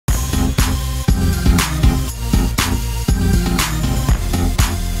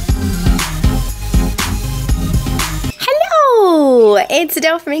it's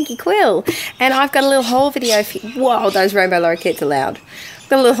Adele from Inkie Quill, and I've got a little haul video for you. Whoa, those rainbow lorikeets are loud. I've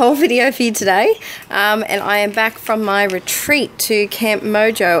got a little haul video for you today, and I am back from my retreat to Camp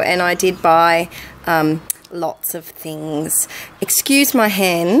Mojo, and I did buy lots of things. Excuse my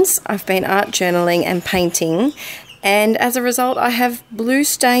hands, I've been art journaling and painting, and as a result I have blue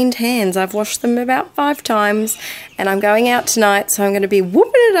stained hands. I've washed them about 5 times and I'm going out tonight, so I'm going to be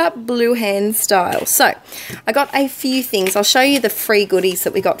whooping it up blue hand style. So I got a few things. I'll show you the free goodies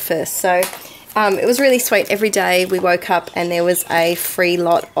that we got first. So it was really sweet. Every day we woke up and there was a free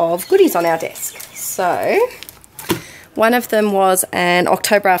lot of goodies on our desk. So one of them was an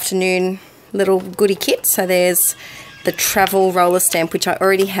October afternoon little goodie kit. So there's the travel roller stamp, which I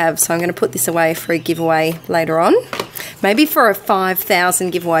already have, so I'm going to put this away for a giveaway later on, maybe for a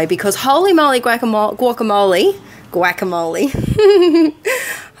 5,000 giveaway, because holy moly guacamole,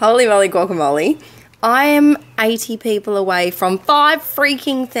 holy moly guacamole, I am 80 people away from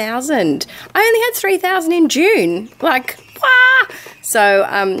 5,000. I only had 3,000 in June, like, wah!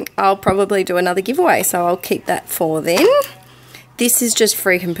 So I'll probably do another giveaway, so I'll keep that for then. This is just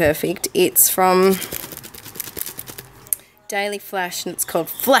freaking perfect. It's from Daily Flash, and it's called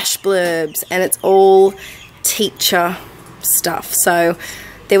Flash Blurbs, and it's all teacher stuff. So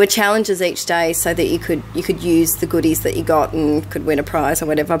there were challenges each day so that you could use the goodies that you got and could win a prize or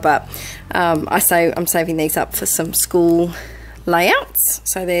whatever. But I'm saving these up for some school layouts.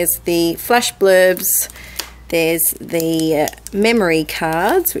 So there's the Flash Blurbs, there's the memory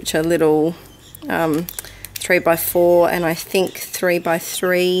cards, which are little 3x4 and I think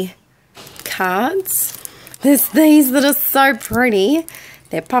 3x3 cards. There's these that are so pretty.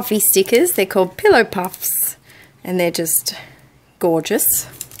 They're puffy stickers. They're called Pillow Puffs, and they're just gorgeous.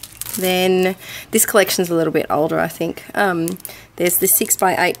 Then this collection's a little bit older, I think. There's the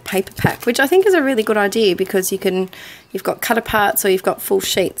 6x8 paper pack, which I think is a really good idea because you've got cut aparts or you've got full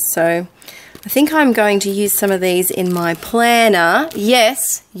sheets. So I think I'm going to use some of these in my planner.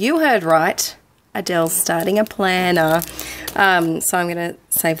 Yes, you heard right. Adele's starting a planner. So I'm going to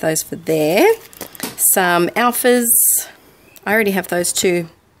save those for there. Some alphas. I already have those too.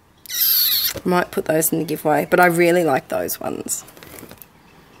 Might put those in the giveaway, but I really like those ones.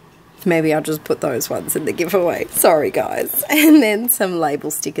 Maybe I'll just put those ones in the giveaway. Sorry guys. And then some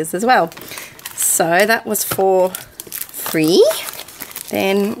label stickers as well. So that was for free.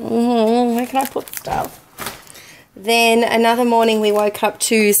 Then, where can I put stuff? Then another morning we woke up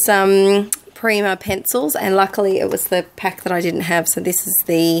to some Prima pencils, and luckily it was the pack that I didn't have. So this is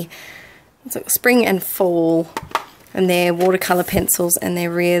the spring and fall, and they're watercolor pencils, and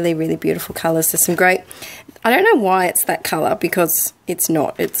they're really, really beautiful colors. There's some great, I don't know why it's that color, because it's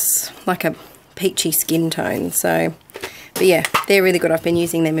not, it's like a peachy skin tone. So, but yeah, they're really good. I've been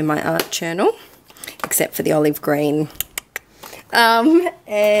using them in my art journal, except for the olive green.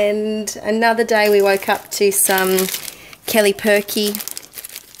 And another day we woke up to some Kelly Perky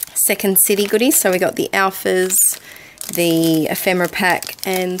Second City goodies. So we got the alphas, the ephemera pack,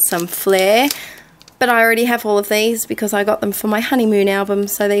 and some flair, but I already have all of these because I got them for my honeymoon album,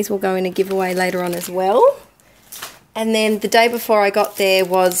 so these will go in a giveaway later on as well. And then the day before I got there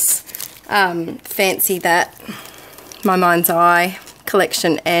was Fancy That, my Mind's Eye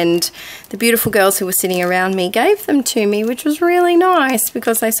collection, and the beautiful girls who were sitting around me gave them to me, which was really nice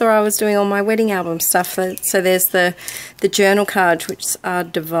because they saw I was doing all my wedding album stuff. So there's the journal cards, which are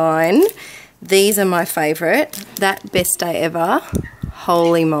divine. These are my favourite. That Best Day Ever.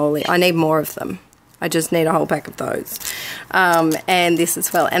 Holy moly. I need more of them. I just need a whole pack of those. And this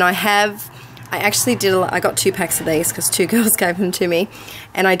as well. And I got 2 packs of these because 2 girls gave them to me.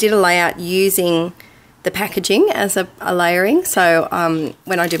 And I did a layout using the packaging as a layering. So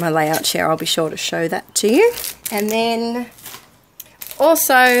when I do my layout share, I'll be sure to show that to you. And then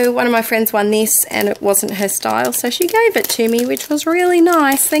also, one of my friends won this, and it wasn't her style, so she gave it to me, which was really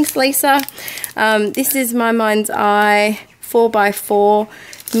nice. Thanks, Lisa. This is my Mind's Eye 4x4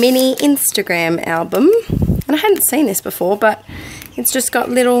 mini Instagram album. And I hadn't seen this before, but it's just got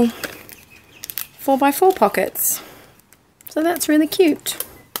little 4x4 pockets. So that's really cute.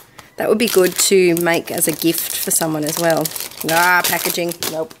 That would be good to make as a gift for someone as well. Packaging.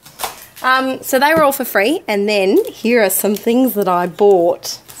 Nope. So they were all for free, and then here are some things that I bought.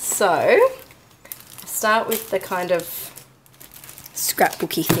 So I'll start with the kind of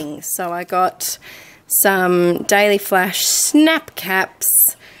scrapbooky things. So I got some Daily Flash snap caps.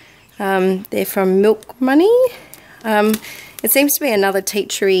 They're from Milk Money. It seems to be another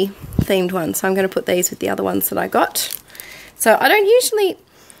teachery themed one, so I'm going to put these with the other ones that I got. So I don't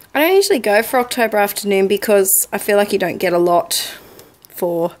usually go for October afternoon because I feel like you don't get a lot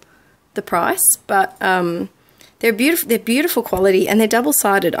for the price, but They're beautiful quality, and they're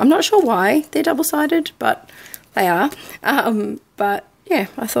double-sided. I'm not sure why they're double-sided, but they are. But yeah,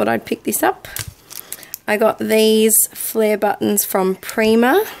 I thought I'd pick this up. I got these flare buttons from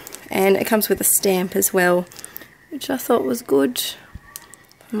Prima, and it comes with a stamp as well, which I thought was good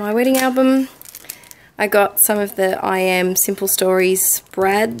for my wedding album. I got some of the I Am Simple Stories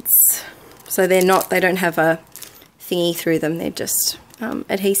brads. So they don't have a thingy through them. They're just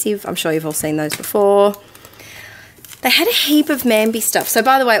adhesive. I'm sure you've all seen those before. They had a heap of Mamby stuff. So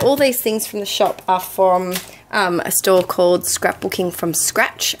by the way, all these things from the shop are from a store called Scrapbooking from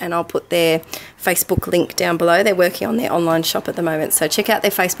Scratch, and I'll put their Facebook link down below. They're working on their online shop at the moment, so check out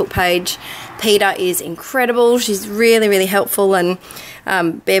their Facebook page. Peter is incredible. She's really, really helpful, and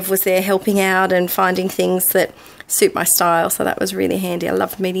Bev was there helping out and finding things that suit my style, so that was really handy. I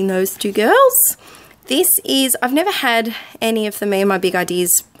loved meeting those two girls. This is, I've never had any of the Me and My Big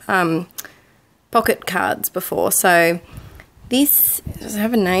Ideas pocket cards before, so this, does it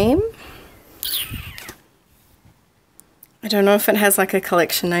have a name? I don't know if it has like a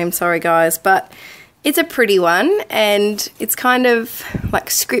collection name, sorry guys, but it's a pretty one, and it's kind of like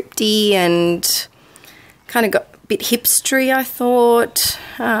scripty and kind of got a bit hipstery, I thought.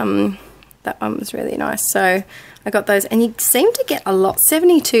 That one was really nice, so I got those, and you seem to get a lot,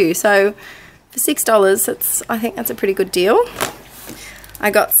 72, so for $6, I think that's a pretty good deal. I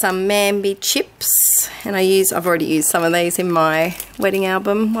got some Mamby chips, and I've already used some of these in my wedding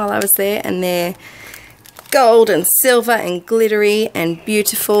album while I was there, and they're gold and silver and glittery and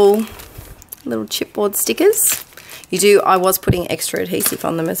beautiful little chipboard stickers. I was putting extra adhesive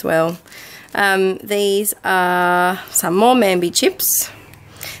on them as well. These are some more Mamby chips.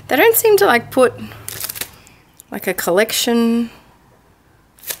 They don't seem to like put like a collection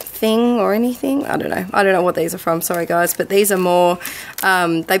thing or anything. I don't know what these are from, sorry guys, but these are more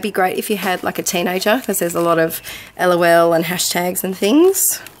they'd be great if you had like a teenager, because there's a lot of LOL and hashtags and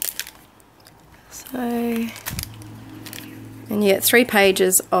things. So, and you get 3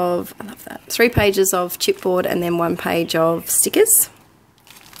 pages of, I love that, 3 pages of chipboard and then 1 page of stickers.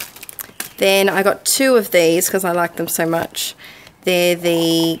 Then I got 2 of these because I like them so much. They're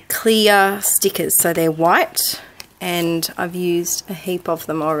the clear stickers, so they're white, and I've used a heap of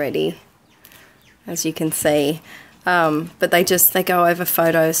them already, as you can see. But they go over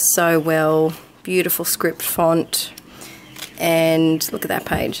photos so well. Beautiful script font. And look at that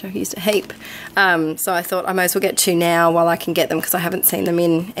page, I've used a heap. So I thought I might as well get 2 now while I can get them, because I haven't seen them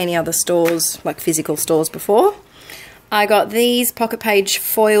in any other stores, like physical stores, before. I got these pocket page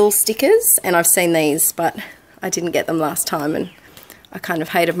foil stickers, and I've seen these, but I didn't get them last time, and I kind of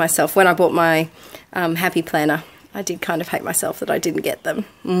hated myself. When I bought my Happy Planner, I did kind of hate myself that I didn't get them.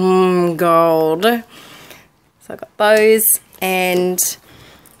 Gold. So I got those, and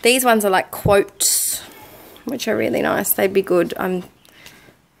these ones are like quotes, which are really nice. They'd be good. I'm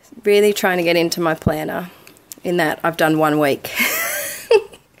really trying to get into my planner, in that I've done 1 week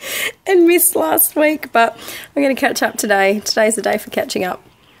and missed last week, but I'm going to catch up today. Today's the day for catching up.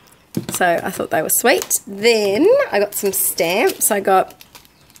 So I thought they were sweet. Then I got some stamps. I got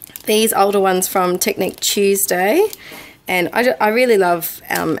these older ones from Technique Tuesday, and I really love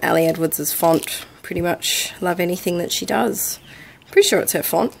Ali Edwards' font. Pretty much love anything that she does. Pretty sure it's her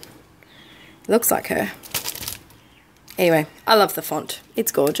font. It looks like her. Anyway, I love the font.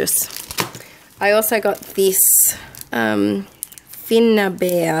 It's gorgeous. I also got this Finnabair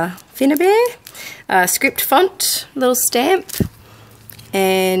script font little stamp,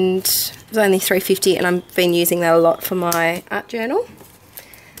 and it was only $3.50, and I've been using that a lot for my art journal.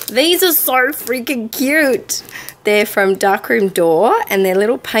 These are so freaking cute. They're from Darkroom Door, and they're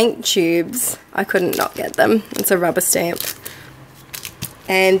little paint tubes. I couldn't not get them. It's a rubber stamp.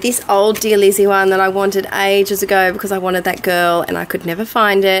 And this old Dear Lizzie one that I wanted ages ago, because I wanted that girl and I could never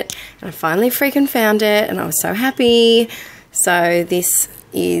find it. And I finally freaking found it, and I was so happy. So this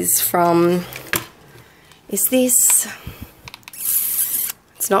is from, it's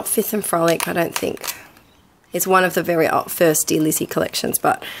not Fifth and Frolic, I don't think. It's one of the very first Dear Lizzie collections,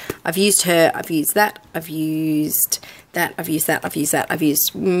 but I've used her, I've used that, I've used that, I've used that, I've used that. I've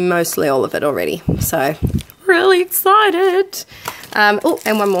used mostly all of it already, so really excited. Oh,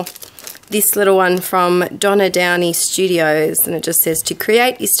 and one more. This little one from Donna Downey Studios, and it just says, "To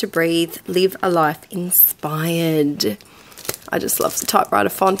create is to breathe, live a life inspired." I just love the typewriter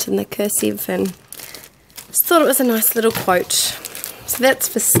font and the cursive, and just thought it was a nice little quote. So that's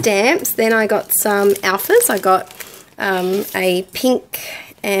for stamps. Then I got some alphas. I got a pink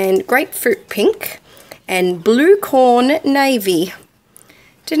and grapefruit pink and blue corn navy.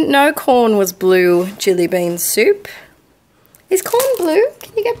 Didn't know corn was blue chili bean soup. Is corn blue?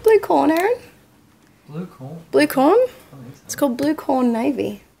 Can you get blue corn, Aaron? Blue corn. Blue corn? I think so. It's called blue corn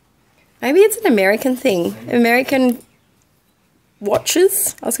navy. Maybe it's an American thing. American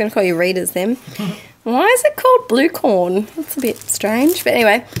watches. I was going to call you readers then. Why is it called blue corn? That's a bit strange. But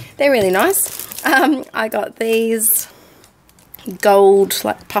anyway, they're really nice. I got these gold,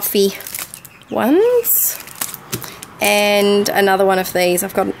 like puffy ones. And another one of these.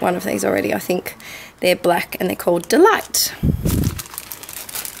 I've got one of these already, I think. They're black and they're called Delight.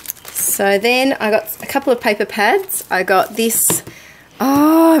 So then I got a couple of paper pads. I got this.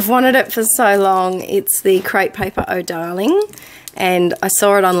 Oh, I've wanted it for so long. It's the crepe paper Oh Darling. And I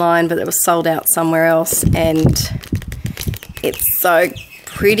saw it online, but it was sold out somewhere else. And it's so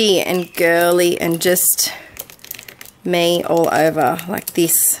pretty and girly and just me all over like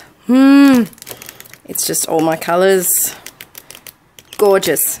this. It's just all my colours.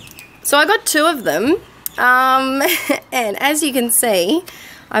 Gorgeous. So I got two of them. And as you can see,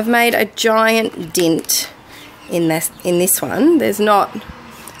 I've made a giant dent in this one. There's not,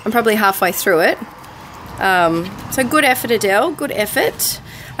 I'm probably halfway through it. So good effort, Adele, good effort.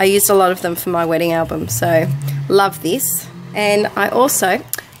 I used a lot of them for my wedding album, so love this. And I also,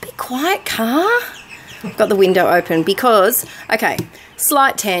 be quiet car. Got the window open because, okay,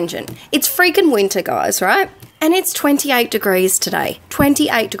 slight tangent. It's freaking winter, guys, right? And it's 28 degrees today.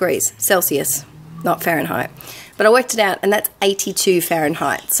 28 degrees Celsius, not Fahrenheit. But I worked it out and that's 82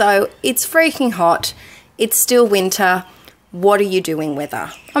 Fahrenheit. So it's freaking hot. It's still winter. What are you doing,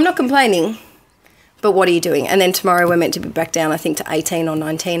 weather? I'm not complaining, but what are you doing? And then tomorrow we're meant to be back down, I think, to 18 or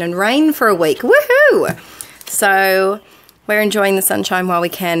 19 and rain for a week. Woohoo! So we're enjoying the sunshine while we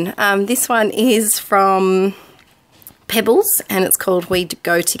can. This one is from Pebbles and it's called We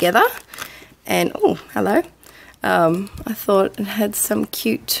Go Together. And, oh, hello. I thought it had some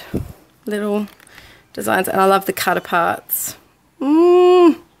cute little designs and I love the cut aparts.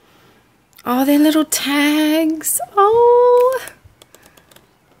 Oh, they're little tags. Oh,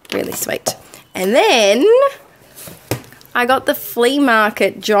 really sweet. And then I got the flea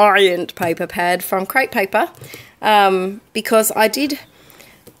market giant paper pad from Crepe Paper because did I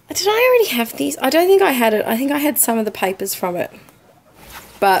already have these? I don't think I had it. I think I had some of the papers from it,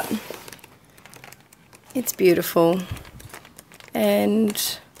 but it's beautiful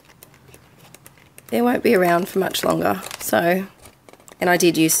and they won't be around for much longer. So, and I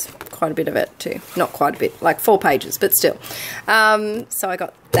did use quite a bit of it too. Not quite a bit, like 4 pages, but still. So I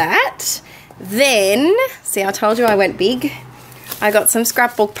got that. Then, see, I told you I went big. I got some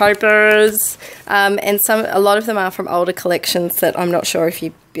scrapbook papers, and a lot of them are from older collections that I'm not sure if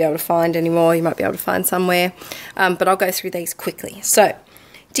you'd be able to find anymore. You might be able to find somewhere, but I'll go through these quickly. So,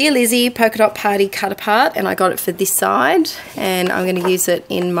 Dear Lizzie, Polka Dot Party Cut Apart, and I got it for this side, and I'm going to use it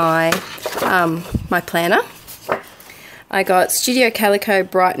in my my planner. I got Studio Calico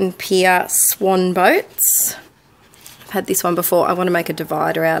Brighton Pier Swan Boats. I've had this one before. I want to make a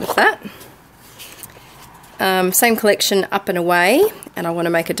divider out of that. Same collection, Up and Away, and I want to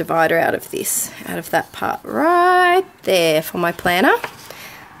make a divider out of this, out of that part right there for my planner.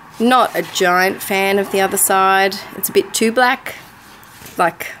 Not a giant fan of the other side. It's a bit too black.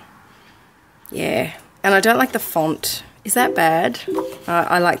 Like, yeah. And I don't like the font. Is that bad?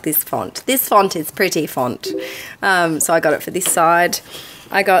 I like this font. This font is pretty font. So I got it for this side.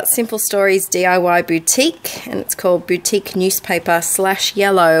 I got Simple Stories DIY Boutique, and it's called Boutique Newspaper /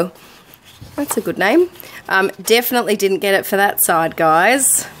 Yellow. That's a good name. Definitely didn't get it for that side,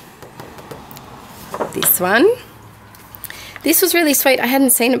 guys. This one. This was really sweet. I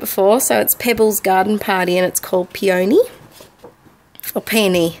hadn't seen it before, so it's Pebbles Garden Party, and it's called Peony. Or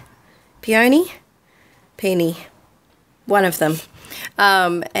Peony. Peony? Peony. One of them.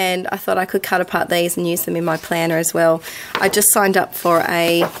 And I thought I could cut apart these and use them in my planner as well. I just signed up for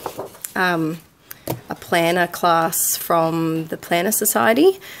a planner class from the Planner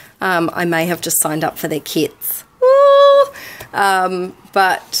Society. I may have just signed up for their kits.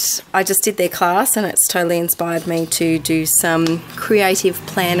 But I just did their class and it's totally inspired me to do some creative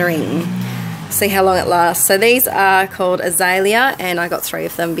plannering. See how long it lasts. So these are called Azalea, and I got 3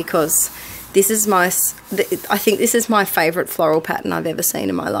 of them because this is I think this is my favourite floral pattern I've ever seen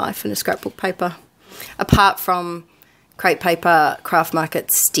in my life in a scrapbook paper. Apart from Crepe Paper Craft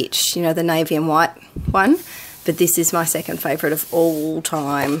Market Stitch, you know, the navy and white one. But this is my second favourite of all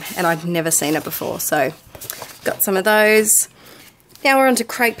time, and I'd never seen it before. So got some of those. Now we're on to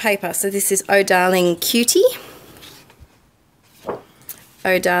Crepe Paper. So this is Oh Darling Cutie.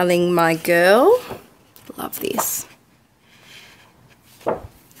 Oh Darling My Girl. Love this.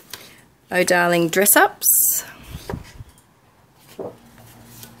 Oh Darling Dress Ups.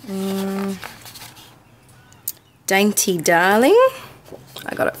 Dainty Darling.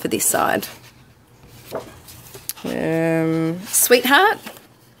 I got it for this side. Sweetheart.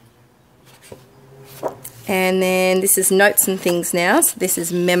 And then this is Notes and Things Now. So this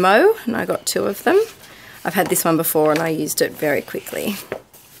is Memo, and I got 2 of them. I've had this one before and I used it very quickly.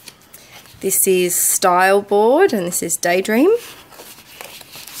 This is Style Board, and this is Daydream.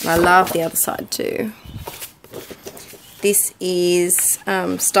 And I love the other side too. This is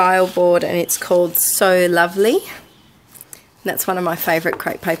Style Board, and it's called So Lovely. And that's one of my favourite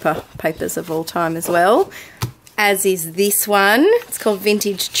crepe papers of all time as well. As is this one. It's called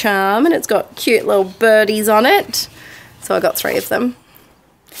Vintage Charm, and it's got cute little birdies on it. So I got 3 of them.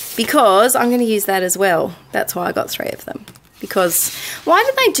 Because I'm going to use that as well. That's why I got 3 of them. Because why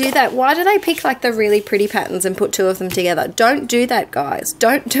did they do that? Why do they pick like the really pretty patterns and put 2 of them together? Don't do that, guys.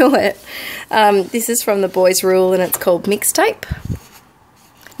 Don't do it. This is from the Boys Rule, and it's called Mixtape.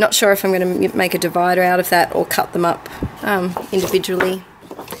 Not sure if I'm going to make a divider out of that or cut them up individually.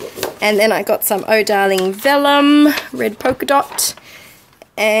 And then I got some Oh Darling Vellum, red polka dot,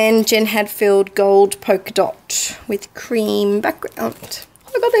 and Jen Hadfield gold polka dot with cream background.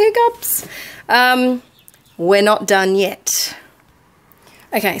 I got the hiccups. We're not done yet.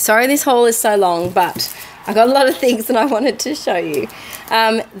 Okay, sorry this haul is so long, but I got a lot of things that I wanted to show you.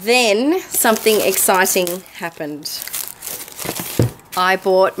 Then something exciting happened. I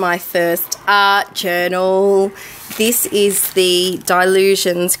bought my first art journal. This is the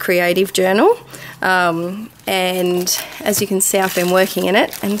Dilutions Creative Journal. And as you can see, I've been working in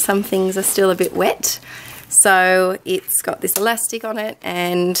it, and some things are still a bit wet. So it's got this elastic on it,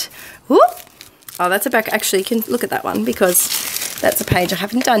 and whoop, oh, that's a back. Actually, you can look at that one because that's a page I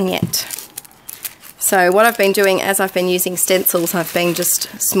haven't done yet. So what I've been doing as I've been using stencils, I've been just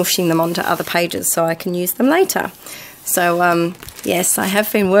smushing them onto other pages so I can use them later. So yes, I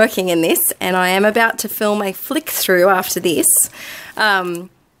have been working in this, and I am about to film a flick through after this. I'll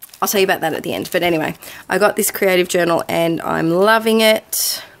tell you about that at the end. But anyway, I got this creative journal and I'm loving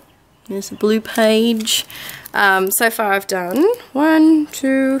it. There's a blue page. So far I've done 1,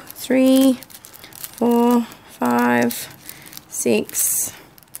 2, 3, 4, 5, 6,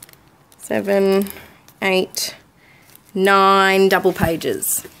 7, 8, 9 double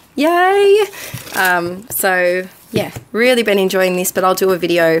pages. Yay! So yeah, really been enjoying this, but I'll do a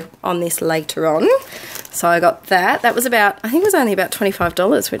video on this later on. So I got that. That was about, I think it was only about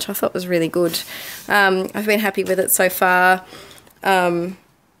 $25, which I thought was really good. I've been happy with it so far.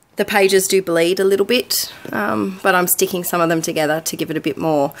 The pages do bleed a little bit, but I'm sticking some of them together to give it a bit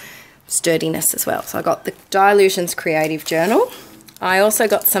more sturdiness as well. So I got the Dilutions Creative Journal. I also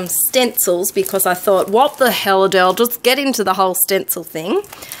got some stencils because I thought, what the hell, Adele, just get into the whole stencil thing.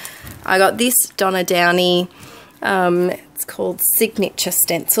 I got this Donna Downey, it's called Signature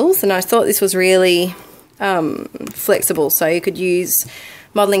Stencils, and I thought this was really flexible. So you could use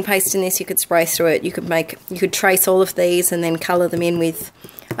modelling paste in this, you could spray through it, you could trace all of these and then colour them in with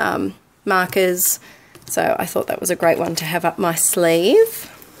markers. So I thought that was a great one to have up my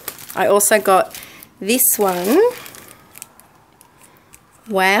sleeve. I also got this one.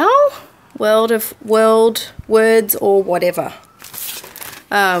 Wow, Words or Whatever.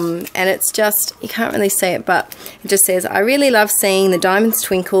 And it's just, you can't really see it, but it just says, I really love seeing the diamonds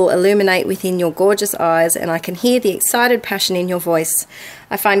twinkle, illuminate within your gorgeous eyes, and I can hear the excited passion in your voice.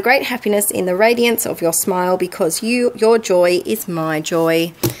 I find great happiness in the radiance of your smile because your joy is my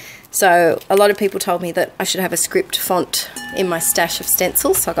joy. So a lot of people told me that I should have a script font in my stash of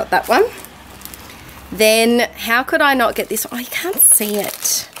stencils, so I got that one. Then, how could I not get this? Oh, you can't see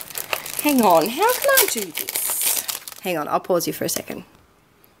it. Hang on, how can I do this? Hang on, I'll pause you for a second.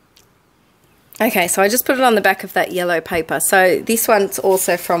 Okay, so I just put it on the back of that yellow paper. So this one's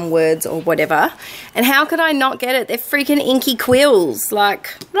also from Words or Whatever. And how could I not get it? They're freaking Inkie Quills. Like,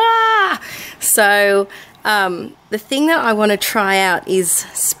 ah! So the thing that I want to try out is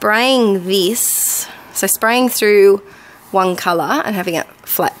spraying this. So spraying through one colour and having a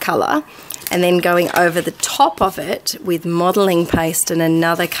flat colour, and then going over the top of it with modelling paste and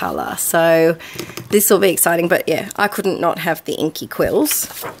another colour. So this will be exciting, but yeah, I couldn't not have the Inkie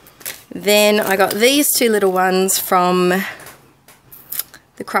Quills. Then I got these 2 little ones from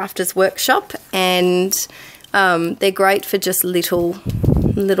the Crafters Workshop, and they're great for just little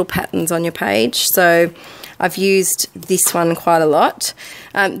patterns on your page. So I've used this one quite a lot.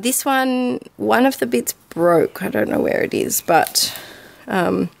 This one of the bits broke. I don't know where it is, but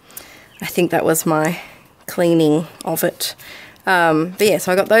I think that was my cleaning of it. But yeah,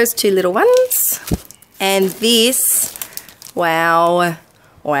 so I got those 2 little ones. And this, wow.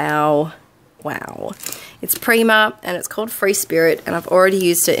 It's Prima, and it's called Free Spirit, and I've already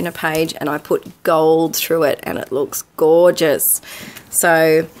used it in a page, and I put gold through it, and it looks gorgeous.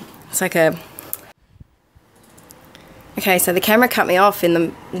 So it's like a Okay, so the camera cut me off in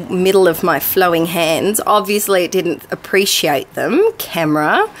the middle of my flowing hands. Obviously it didn't appreciate them,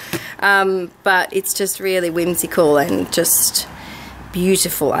 camera, but it's just really whimsical and just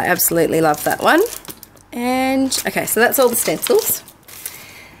beautiful. I absolutely love that one. And okay, so that's all the stencils.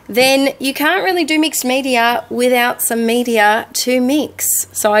 Then you can't really do mixed media without some media to mix.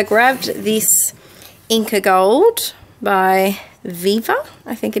 So I grabbed this Inkie Gold by Viva,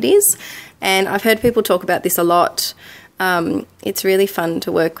 I think it is. And I've heard people talk about this a lot. It's really fun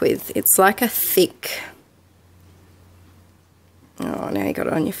to work with. It's like a thick, oh, now you got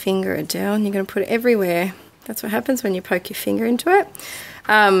it on your finger, Adele, and you're going to put it everywhere. That's what happens when you poke your finger into it.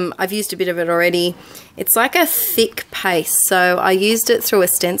 I've used a bit of it already. It's like a thick paste, so I used it through a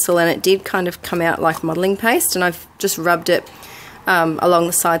stencil and it did kind of come out like modelling paste, and I've just rubbed it along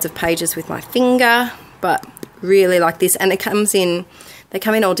the sides of pages with my finger, but really like this. And it comes in, they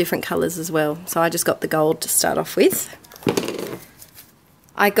come in all different colours as well, so I just got the gold to start off with.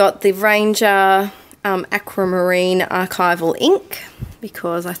 I got the Ranger Aquamarine Archival ink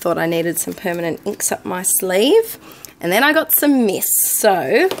because I thought I needed some permanent inks up my sleeve. And then I got some mists,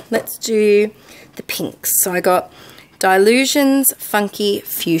 so let's do the pinks. So I got Dilutions Funky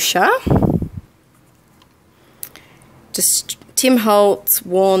Fuchsia, just Tim Holtz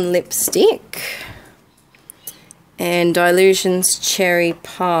Worn Lipstick, and Dilutions Cherry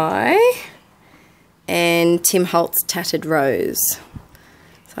Pie, and Tim Holtz Tattered Rose.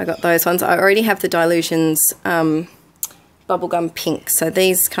 So I got those ones. I already have the Dilutions Bubblegum Pink, so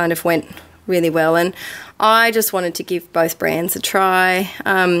these kind of went really well, and I just wanted to give both brands a try.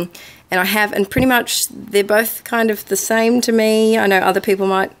 And I have, and pretty much they're both kind of the same to me. I know other people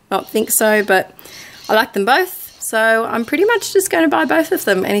might not think so, but I like them both, so I'm pretty much just going to buy both of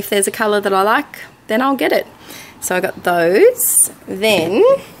them, and if there's a colour that I like, then I'll get it. So I got those. Then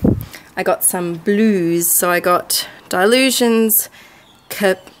I got some blues. So I got Dilutions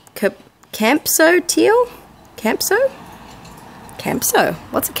Campso Teal? Campso? Campso?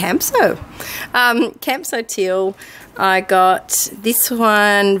 What's a Campso? Campso Teal. I got this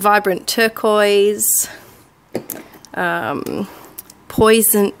one, Vibrant Turquoise.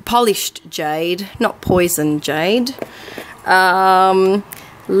 Polished Jade. Not Poison Jade.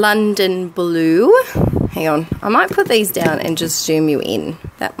 London Blue. Hang on, I might put these down and just zoom you in.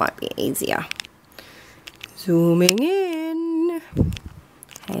 That might be easier. Zooming in.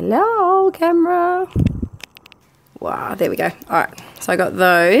 Hello, camera. Wow, there we go. All right, so I got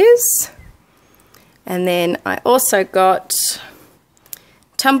those. And then I also got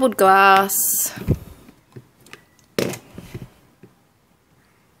Tumbled Glass.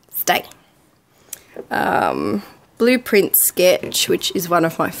 Stay. Blueprint Sketch, which is one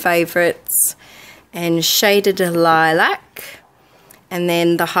of my favourites, and Shaded Lilac, and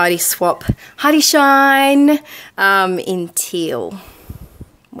then the Heidi Swap Heidi Shine in teal.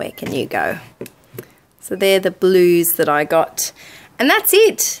 Where can you go? So they're the blues that I got, and that's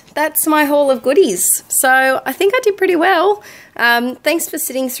it. That's my haul of goodies. So I think I did pretty well. Thanks for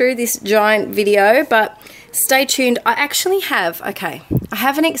sitting through this giant video, but stay tuned. I actually have, okay, I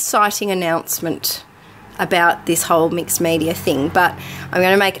have an exciting announcement about this whole mixed media thing, but I'm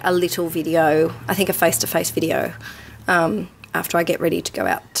going to make a little video, I think a face-to-face video, after I get ready to go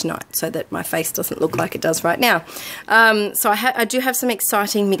out tonight, so that my face doesn't look like it does right now. So I do have some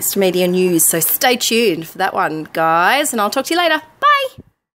exciting mixed media news, so stay tuned for that one, guys, and I'll talk to you later. Bye!